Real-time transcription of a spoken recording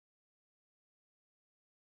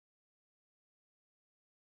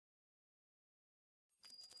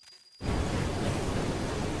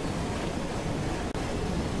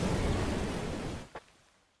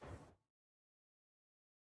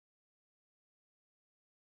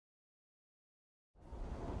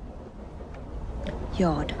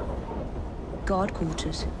Yard. Guard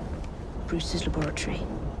quarters. Brewster's laboratory.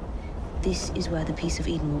 This is where the piece of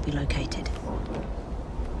Eden will be located.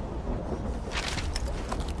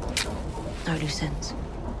 No loose ends.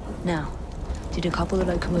 Now, to decouple the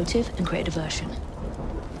locomotive and create a diversion.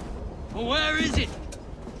 Well, where is it?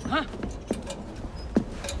 Huh?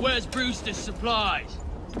 Where's Brewster's supplies?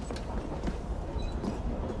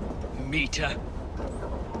 Meter.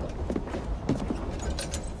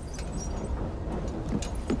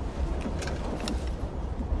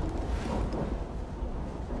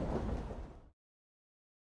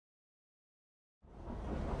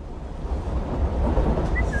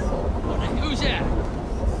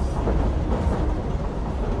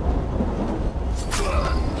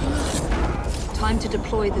 Time to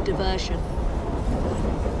deploy the diversion.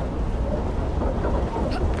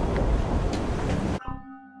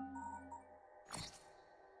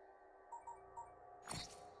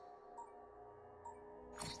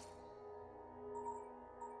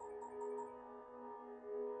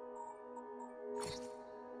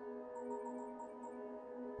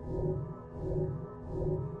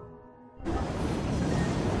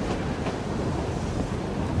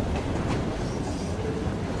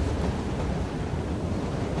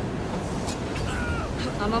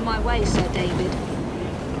 I'm on my way, Sir David.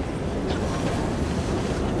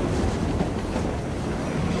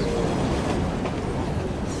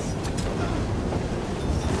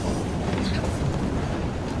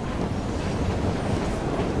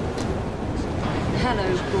 Hello,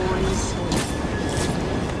 boys.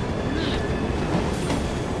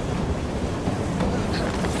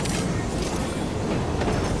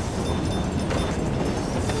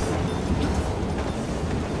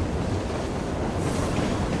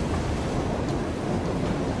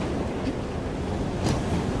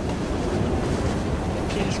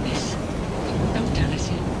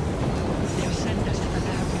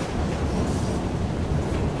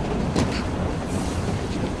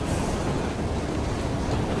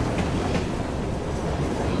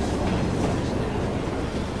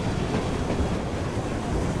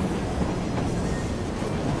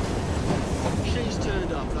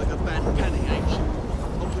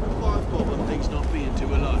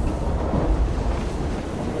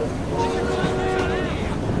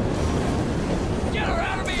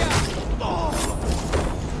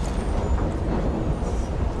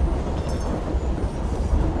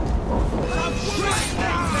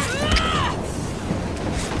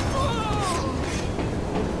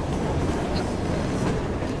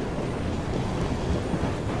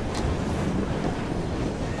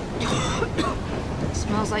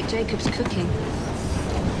 Smells like Jacob's cooking.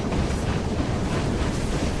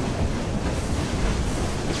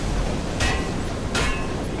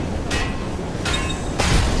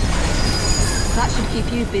 That should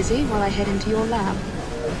keep you busy while I head into your lab.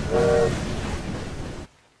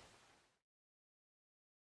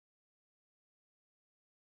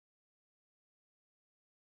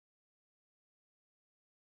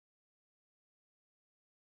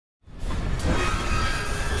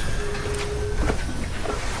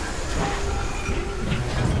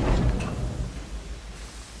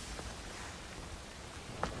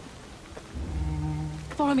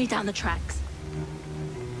 Follow me down the tracks.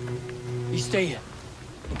 You stay here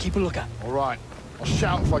and keep a lookout. All right. I'll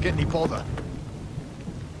shout if I get any bother.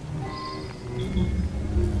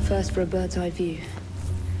 First for a bird's eye view.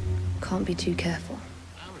 Can't be too careful.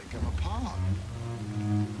 How would it come apart?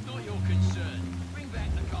 Not your concern. Bring back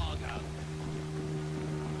the cargo.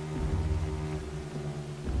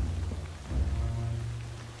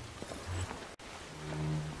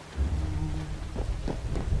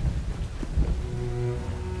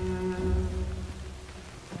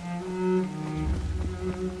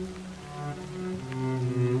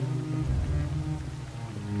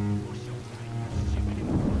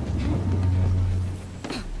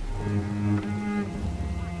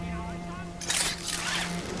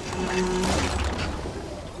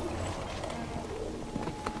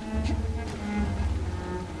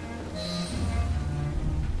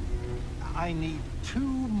 I need 2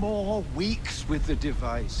 more weeks with the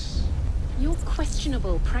device. Your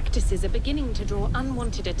questionable practices are beginning to draw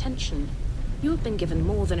unwanted attention. You have been given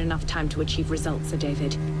more than enough time to achieve results, Sir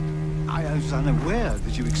David. I was unaware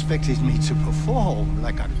that you expected me to perform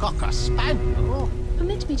like a cocker spaniel.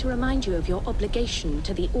 Permit me to remind you of your obligation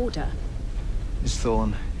to the Order. Miss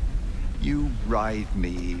Thorne, you ride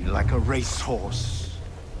me like a racehorse.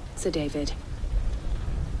 Sir David,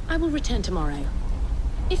 I will return tomorrow.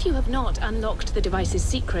 If you have not unlocked the device's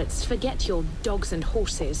secrets, forget your dogs and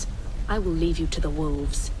horses. I will leave you to the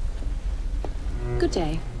wolves. Good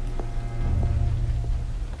day.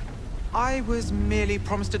 I was merely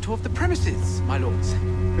promised a tour of the premises, my lords.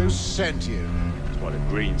 Who sent you? It's one of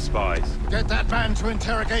Green's spies. Get that man to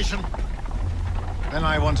interrogation. Then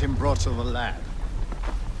I want him brought to the lab.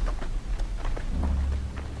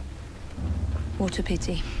 What a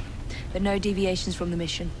pity. But no deviations from the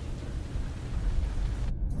mission.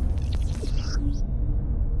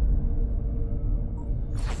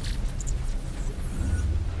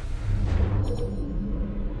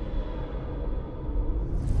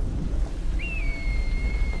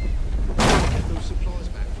 Those supplies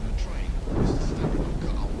back from the train. Mr. Stanley will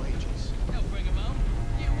cut our wages. They'll bring them home.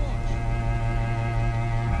 You watch.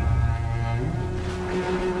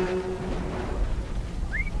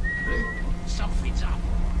 Something's up.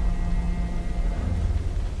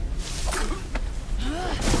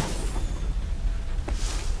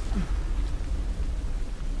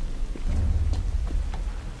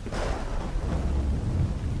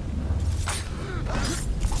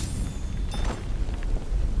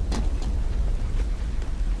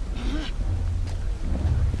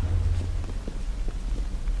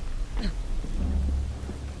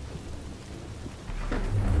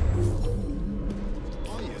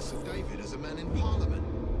 Sir David as a man in Parliament.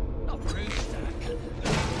 Not Brewster.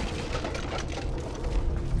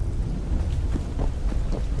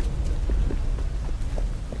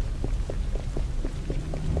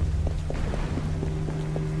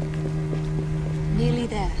 Nearly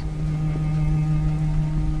there.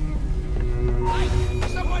 Hey,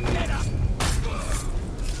 someone get her!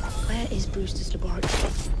 Where is Brewster's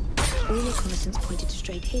laboratory? All reconnaissance pointed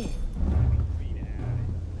straight here.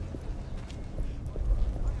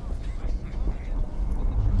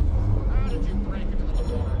 How did you break into the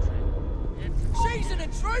laboratory? She's an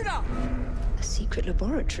intruder! A secret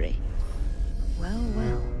laboratory? Well,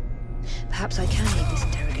 well. Perhaps I can lead this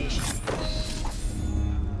interrogation.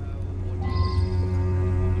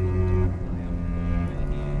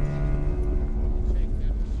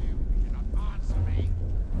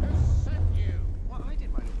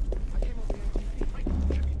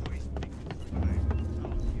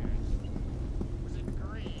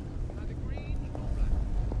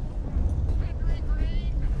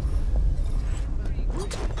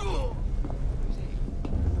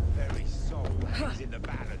 Very soul hangs in the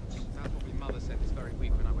balance. That's what my mother said this very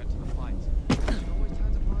week when I went to the fight. She always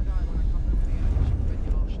turns a blind eye when I come over the edge. She'll bet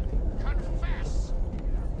you I'll Confess!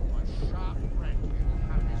 My sharp friend will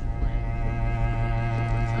have his way.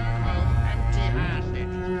 Return home empty-handed.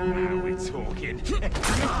 Now we're talking.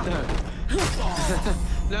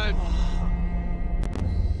 No.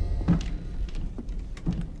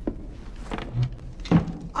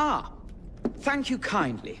 Ah, thank you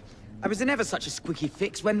kindly. I was in ever such a squeaky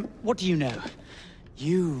fix when, what do you know?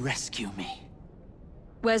 You rescue me.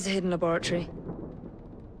 Where's the hidden laboratory?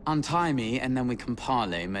 Untie me and then we can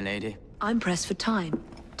parley, my lady. I'm pressed for time.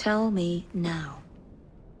 Tell me now.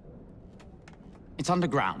 It's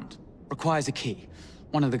underground. Requires a key.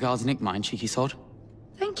 One of the guards nicked mine, cheeky sod.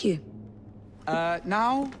 Thank you.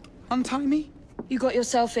 Now, untie me? You got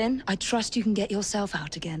yourself in. I trust you can get yourself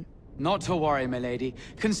out again. Not to worry, my lady.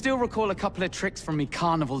 Can still recall a couple of tricks from me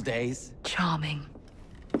carnival days. Charming.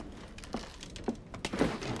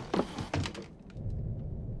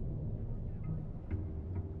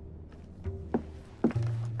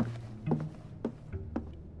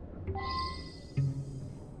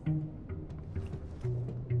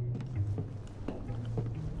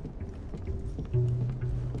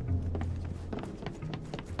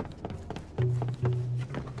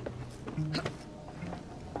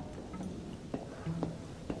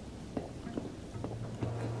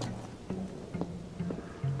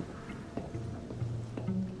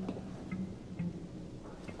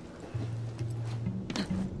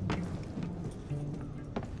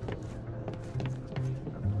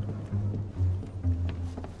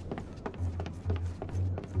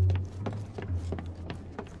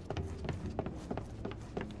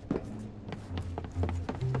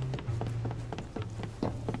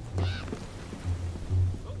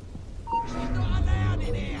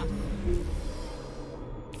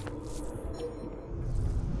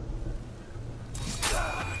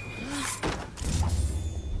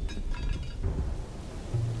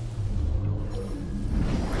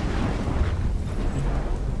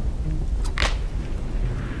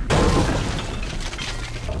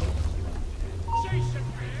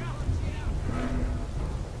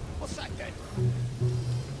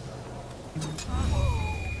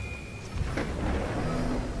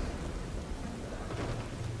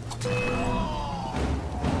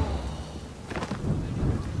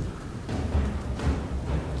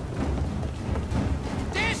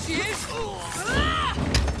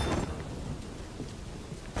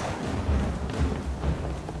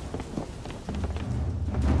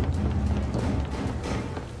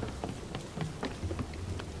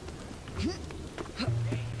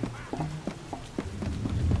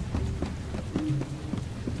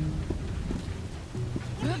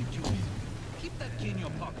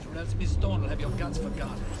 guns for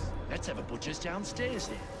garters. Let's have a butcher's downstairs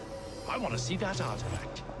then. I want to see that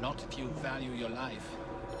artifact. Not if you value your life.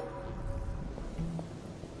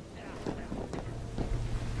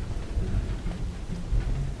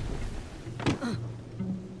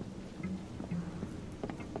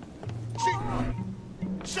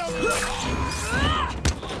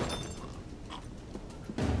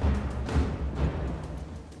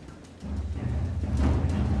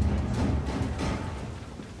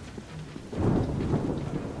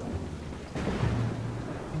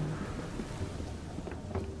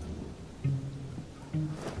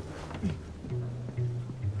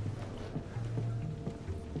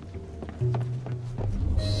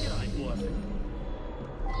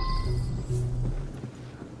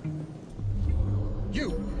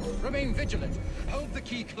 Remain vigilant. Hold the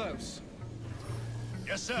key close.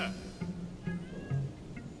 Yes, sir.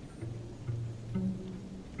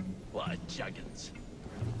 What a juggins.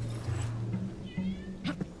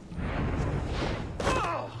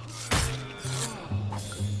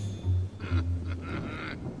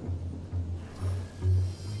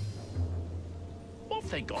 What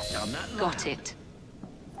have they got down that ladder? Got it.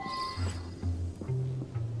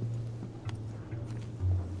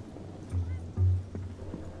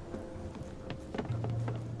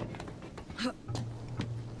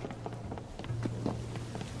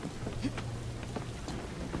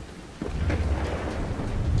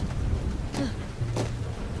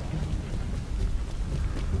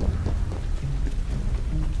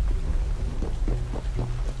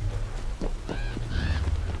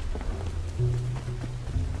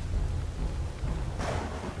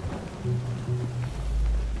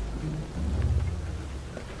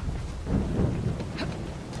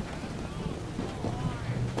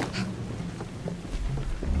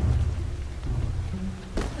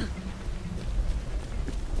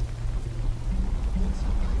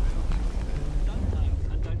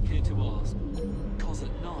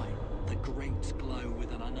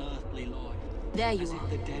 There you are,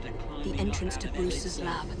 the entrance to Bruce's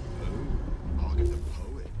lab. Oh, I'll get the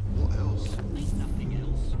poet. What else? Ain't nothing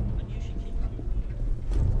else. And you should keep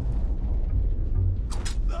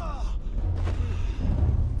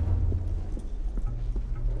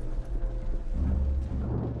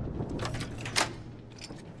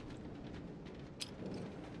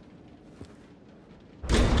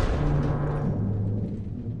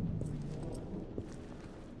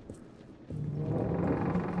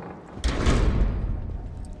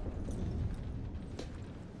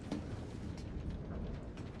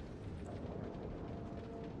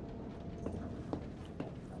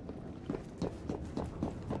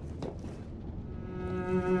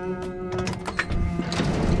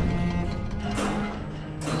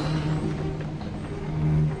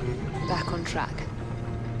Back on track.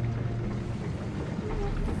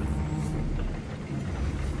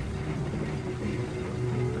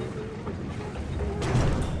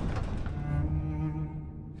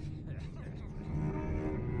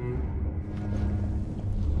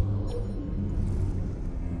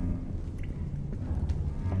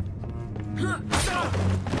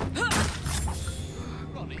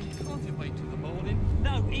 Ronnie, can't you wait till the morning?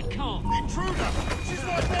 No, he can't. Intruder! She's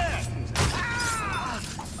right there!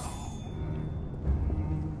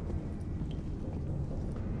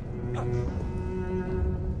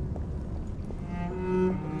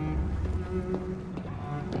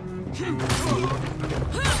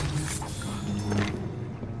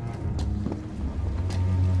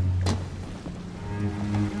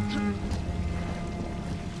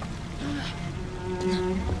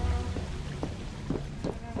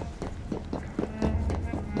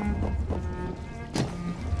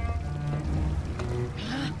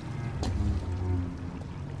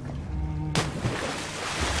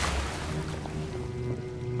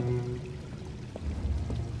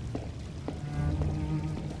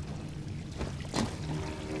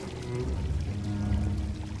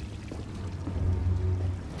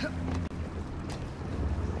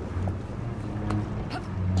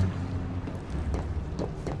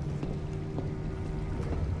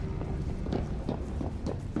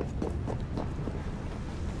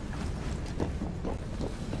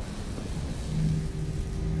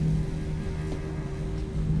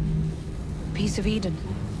 Piece of Eden.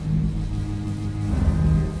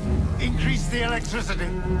 Increase the electricity.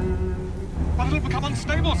 But it'll become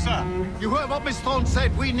unstable, sir. You heard what Miss Thorne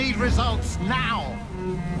said. We need results now.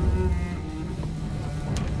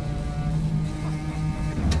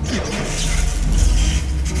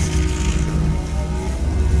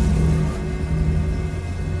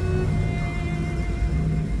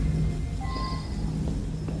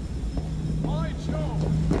 By Jove!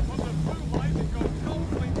 But the blue light has gone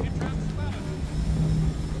completely transparent.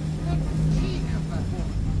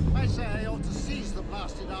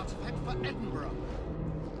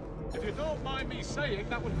 don't mind me saying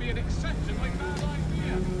that would be an exceptionally bad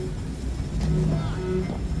idea.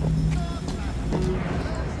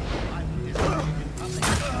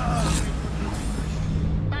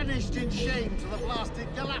 Banished in shame to the blasted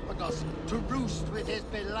Galapagos to roost with his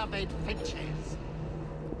beloved finches.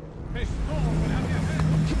 Miss Thorne would have your head,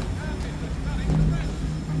 and Mr. Stunning the rest.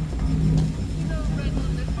 You know,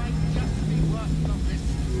 Reynolds, it might just be worth the risk.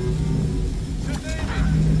 Sir David,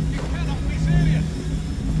 you cannot be serious.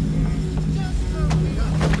 Just so we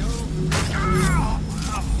know.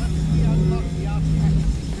 Once we unlock the artifact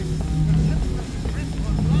secret, the helpless grip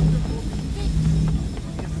on London will be fixed.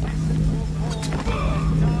 The assassins will fall.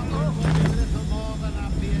 Darwin will be little more than a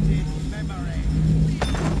bearded memory.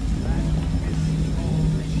 That is all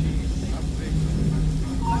she's something.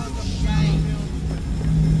 What a shame!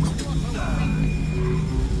 What a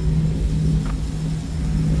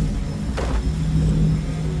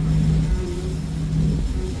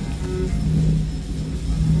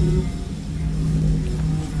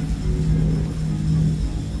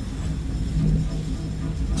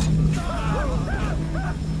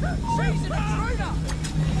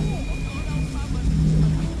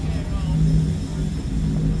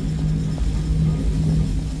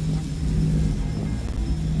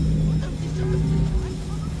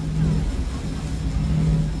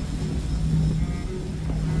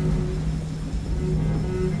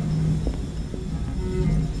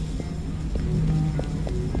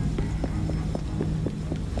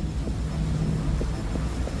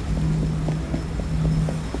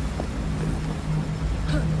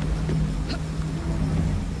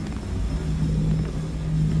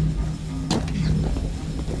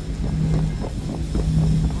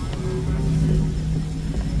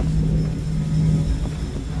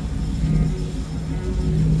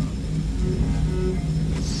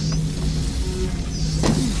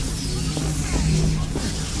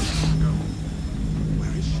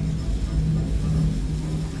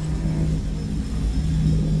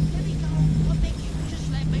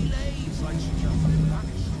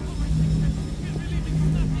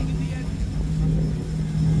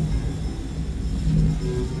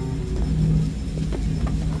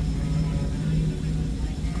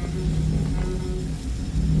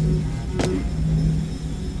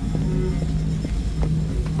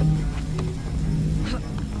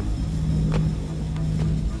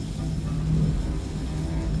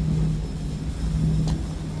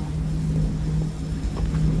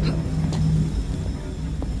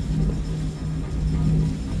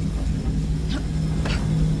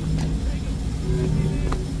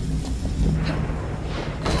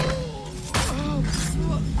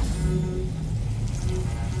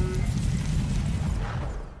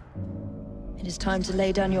It is time to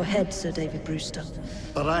lay down your head, Sir David Brewster.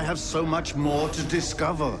 But I have so much more to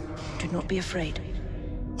discover. Do not be afraid.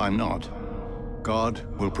 I'm not. God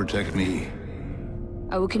will protect me.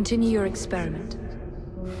 I will continue your experiment.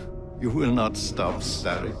 You will not stop,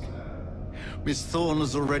 Starrick. Miss Thorne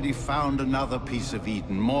has already found another piece of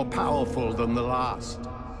Eden, more powerful than the last.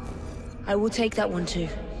 I will take that one too.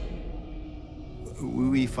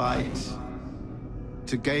 We fight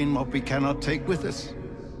to gain what we cannot take with us.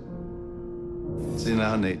 It's in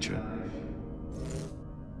our nature.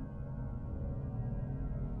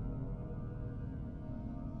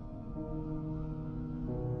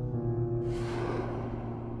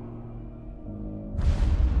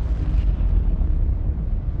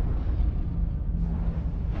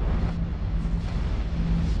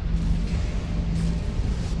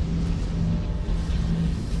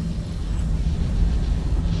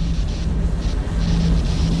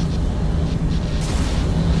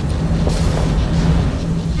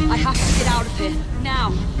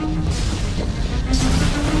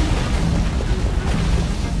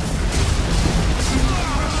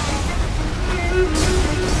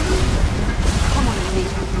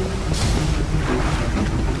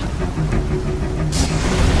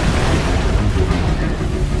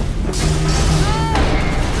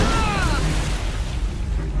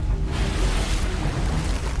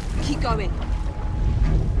 Going.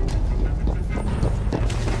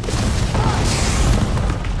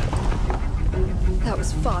 That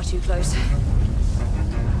was far too close.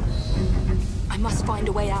 I must find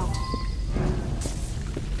a way out.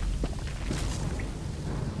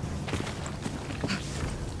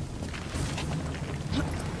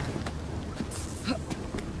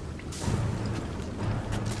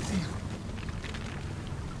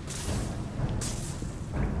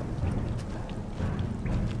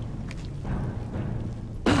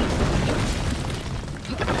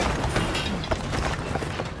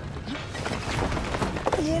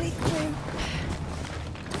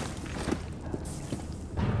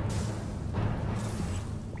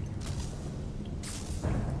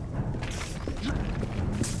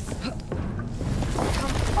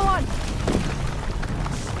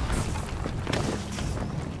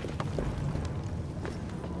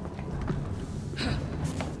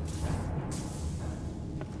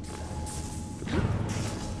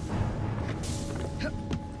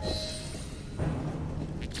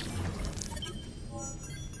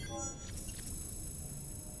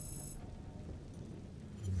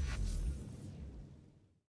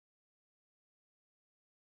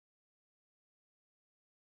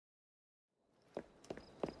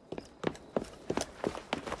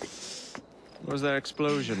 was that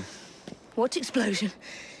explosion? What explosion?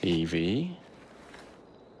 Evie?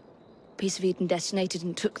 Piece of Eden detonated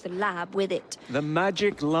and took the lab with it. The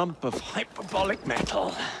magic lump of hyperbolic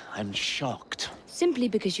metal. I'm shocked. Simply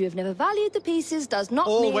because you have never valued the pieces does not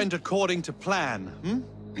mean... All went according to plan, hmm?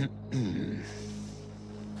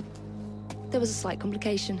 There was a slight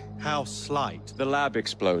complication. How slight? The lab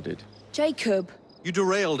exploded. Jacob. You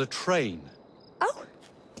derailed a train. Oh,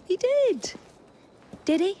 he did.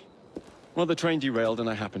 Did he? Well, the train derailed and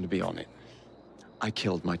I happened to be on it. I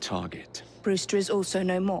killed my target. Brewster is also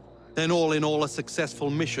no more. Then all in all a successful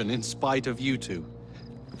mission in spite of you two.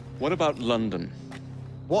 What about London?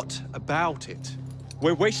 What about it?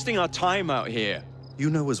 We're wasting our time out here. You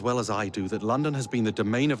know as well as I do that London has been the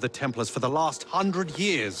domain of the Templars for the last 100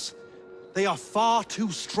 years. They are far too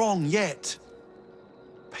strong yet.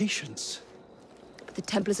 Patience. But the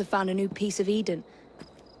Templars have found a new piece of Eden.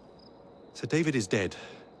 Sir David is dead.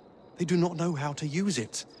 They do not know how to use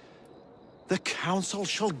it. The Council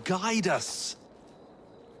shall guide us.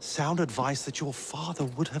 Sound advice that your father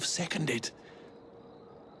would have seconded.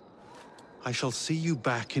 I shall see you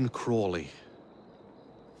back in Crawley.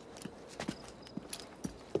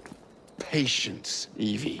 Patience,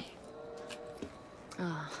 Evie.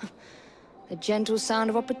 Ah, the gentle sound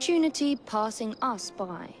of opportunity passing us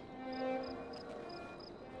by.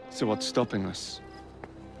 So what's stopping us?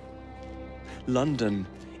 London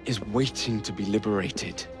is waiting to be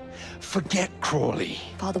liberated. Forget Crawley.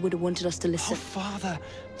 Father would have wanted us to listen. Oh, Father.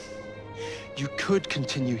 You could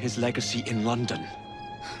continue his legacy in London.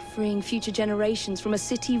 Freeing future generations from a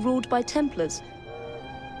city ruled by Templars.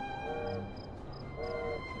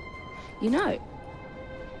 You know,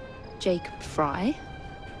 Jacob Fry,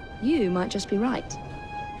 you might just be right.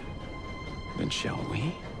 Then shall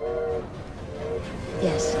we?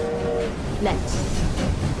 Yes.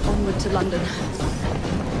 Let's. Onward to London.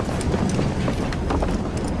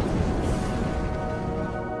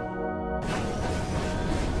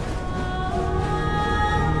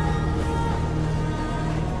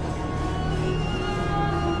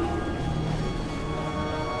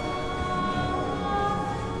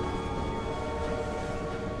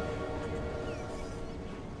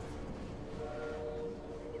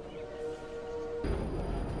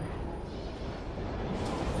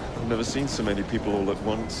 I've never seen so many people all at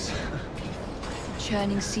once.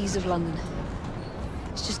 Churning seas of London.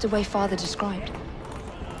 It's just the way Father described.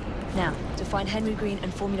 Now, to find Henry Green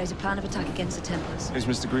and formulate a plan of attack against the Templars. Is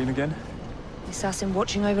Mr. Green again? The assassin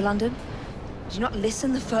watching over London? Did you not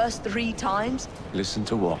listen the first 3 times? Listen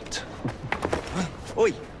to what?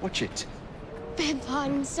 Oi, watch it. Beg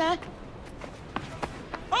pardon, sir.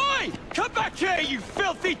 Oi! Come back here, you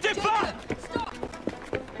filthy dipper! Jacob, stop!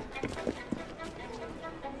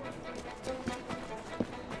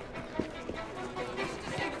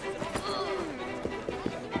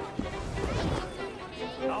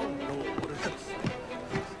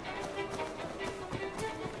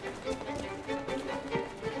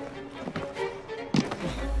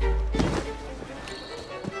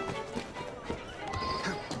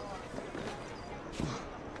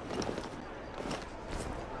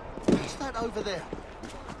 Over there.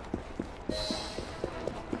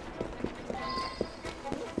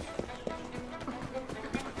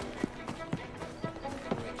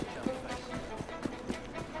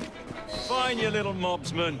 Fine, you little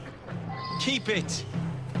mobsman. Keep it.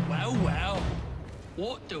 Well, well.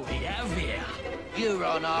 What do we have here? You're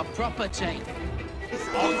on our property.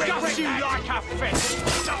 I'll gut you like a fish!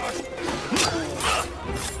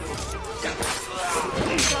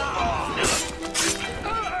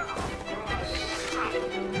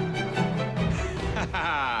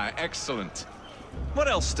 Excellent. What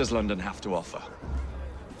else does London have to offer?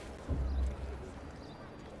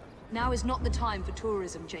 Now is not the time for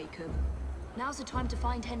tourism, Jacob. Now's the time to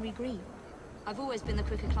find Henry Green. I've always been the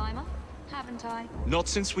quicker climber, haven't I? Not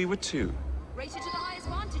since we were 2. Race you to the highest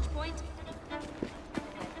vantage point.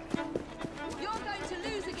 You're going to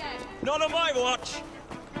lose again. Not on my watch!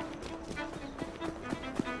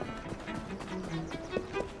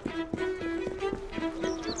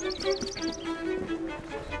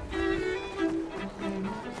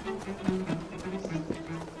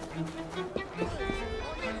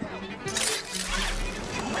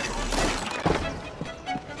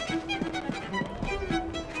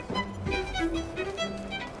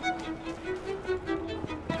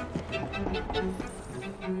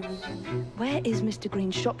 Where is Mr.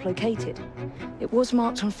 Green's shop located? It was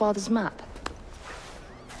marked on Father's map.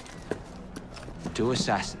 2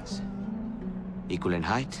 assassins. Equal in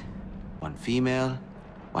height, 1 female,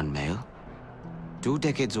 1 male. 2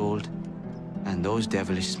 decades old, and those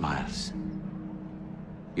devilish smiles.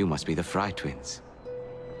 You must be the Fry twins.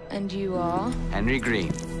 And you are? Henry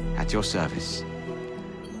Green, at your service.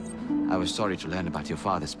 I was sorry to learn about your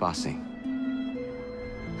father's passing.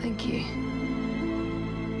 Thank you.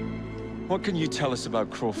 What can you tell us about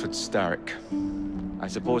Crawford Starrick? I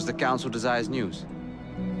suppose the Council desires news.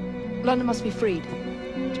 London must be freed,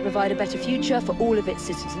 to provide a better future for all of its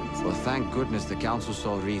citizens. Well, thank goodness the Council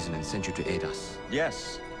saw reason and sent you to aid us.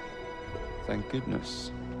 Yes. Thank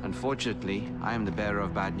goodness. Unfortunately, I am the bearer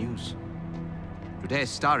of bad news. Today,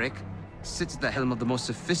 Starrick sits at the helm of the most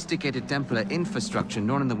sophisticated Templar infrastructure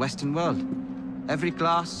known in the Western world. Every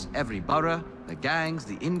class, every borough, the gangs,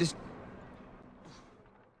 the industry...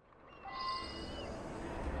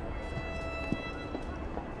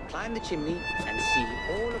 Climb the chimney and see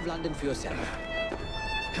all of London for yourself.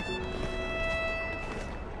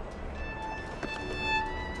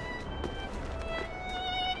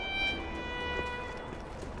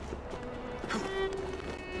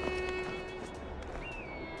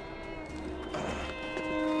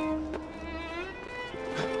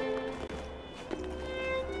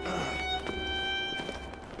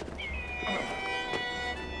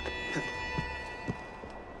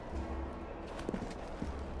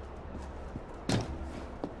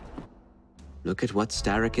 Look at what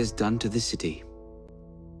Starrick has done to the city.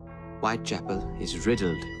 Whitechapel is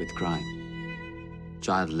riddled with crime.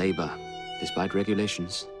 Child labor, despite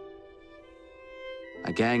regulations.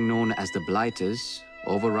 A gang known as the Blighters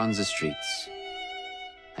overruns the streets.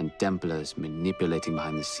 And Templars manipulating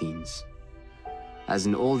behind the scenes. As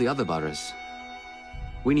in all the other boroughs,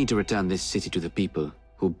 we need to return this city to the people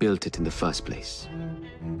who built it in the first place.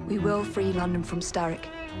 We will free London from Starrick.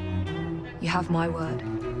 You have my word.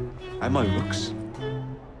 And my looks.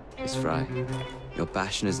 Miss Fry, your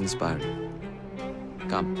passion is inspiring.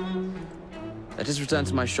 Come, let us return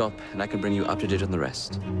to my shop, and I can bring you up to date on the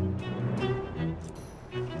rest.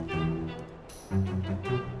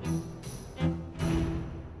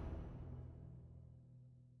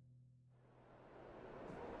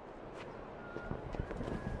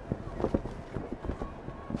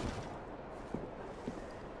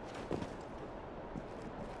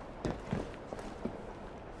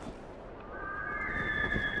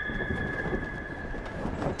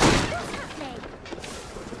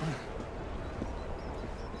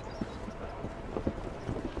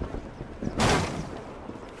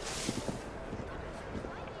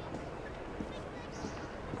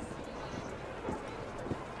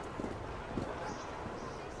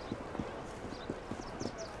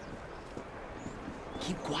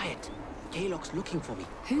 Keep quiet. Kaylock's looking for me.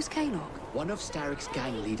 Who's Kaylock? One of Starrick's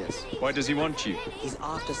gang leaders. Why does he want you? He's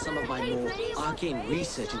after some of my more arcane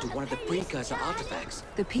research into one of the precursor artifacts.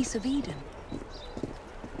 The Piece of Eden.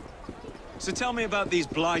 So tell me about these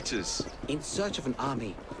Blighters. In search of an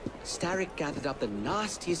army, Starrick gathered up the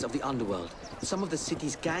nastiest of the underworld. Some of the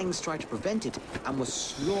city's gangs tried to prevent it and were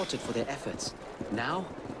slaughtered for their efforts. Now,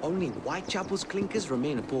 only Whitechapel's clinkers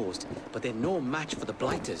remain opposed, but they're no match for the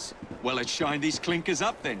Blighters. Well, let's shine these clinkers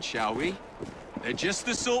up then, shall we? They're just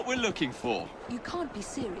the sort we're looking for. You can't be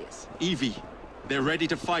serious. Evie, they're ready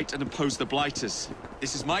to fight and oppose the Blighters.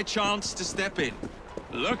 This is my chance to step in.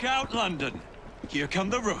 Look out, London. Here come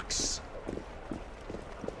the Rooks.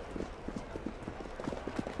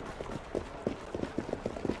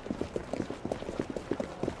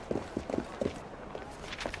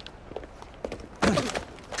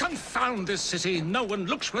 Confound this city! No one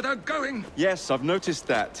looks where they're going! Yes, I've noticed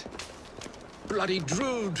that. Bloody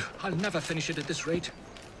Drood! I'll never finish it at this rate.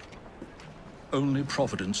 Only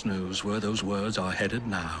Providence knows where those words are headed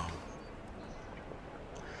now.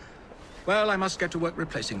 Well, I must get to work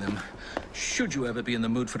replacing them. Should you ever be in the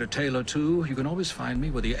mood for a tale or two, you can always find me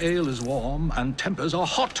where the ale is warm and tempers are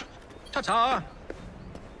hot. Ta-ta!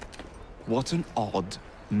 What an odd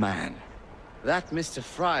man. That Mr.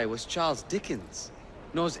 Fry was Charles Dickens.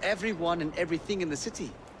 Knows everyone and everything in the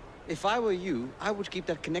city. If I were you, I would keep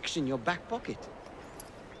that connection in your back pocket.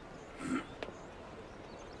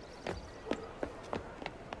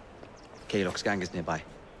 Kaylock's gang is nearby.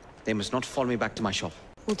 They must not follow me back to my shop.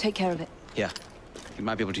 We'll take care of it. Here, you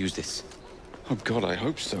might be able to use this. Oh God, I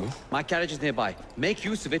hope so. My carriage is nearby. Make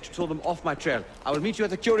use of it to throw them off my trail. I will meet you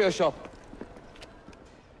at the curio shop.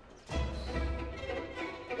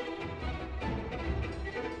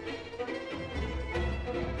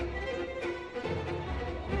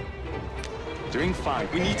 Doing fine.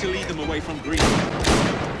 We need to lead them away from Green.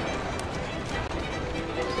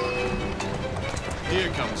 Here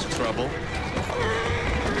comes trouble.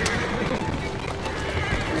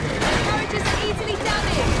 Carriage is easily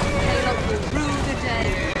damaged. Kaylock will rue the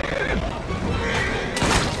day.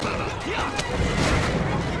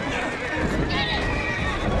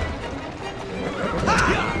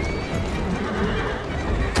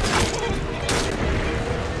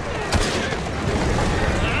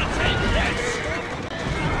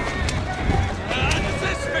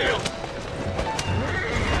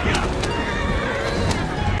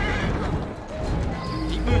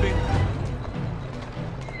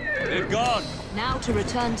 on! Now to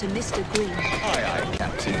return to Mr. Green. Aye, aye,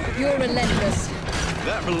 Captain. You're relentless.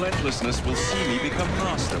 That relentlessness will see me become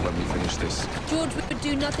master when we finish this. George would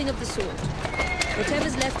do nothing of the sort.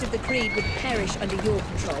 Whatever's left of the Creed would perish under your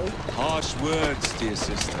control. Harsh words, dear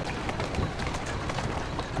sister.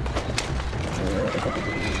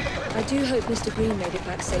 I do hope Mr. Green made it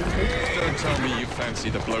back safely. Don't tell me you fancy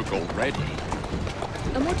the bloke already.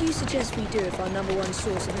 And what do you suggest we do if our #1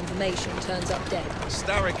 source of information turns up dead?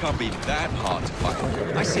 Starrick can't be that hard to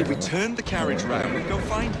find. I say we turn the carriage round and go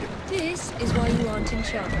find him. This is why you aren't in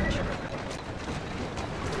charge.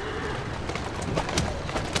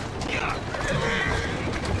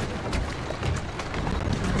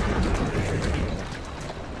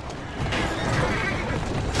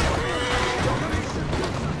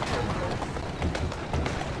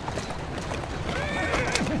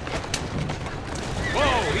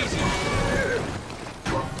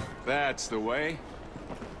 That's the way.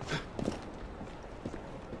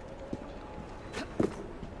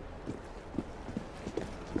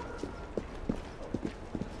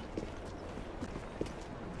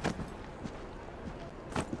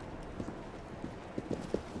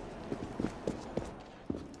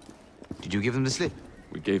 Did you give them the slip?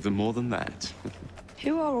 We gave them more than that.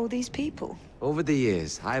 Who are all these people? Over the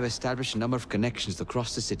years, I have established a number of connections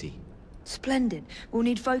across the city. Splendid. We'll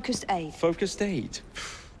need focused aid. Focused aid?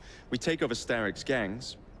 We take over Starrick's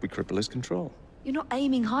gangs, we cripple his control. You're not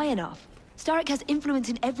aiming high enough. Starrick has influence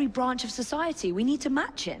in every branch of society. We need to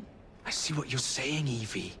match him. I see what you're saying,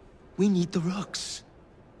 Evie. We need the Rooks.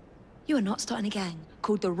 You are not starting a gang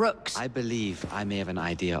called the Rooks. I believe I may have an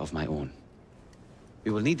idea of my own.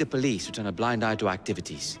 We will need the police to turn a blind eye to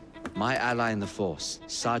activities. My ally in the force,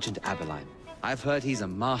 Sergeant Aberline. I've heard he's a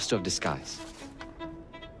master of disguise.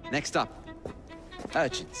 Next up,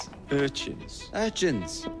 urchins. Urchins?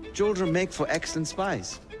 Urchins. Children make for excellent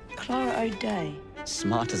spies. Clara O'Day.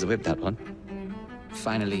 Smart as a whip, that one.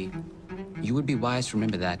 Finally, you would be wise to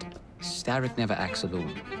remember that Starrick never acts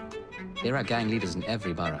alone. There are gang leaders in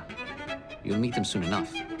every borough. You'll meet them soon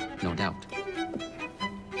enough, no doubt.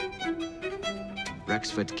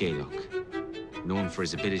 Rexford Kaylock, known for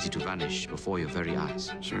his ability to vanish before your very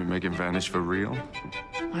eyes. Should we make him vanish for real?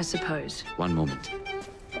 I suppose. One moment.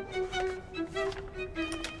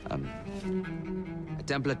 A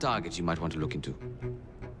Templar target you might want to look into.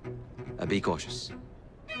 Be cautious.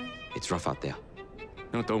 It's rough out there.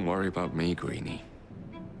 No, don't worry about me, Greenie.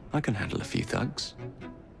 I can handle a few thugs.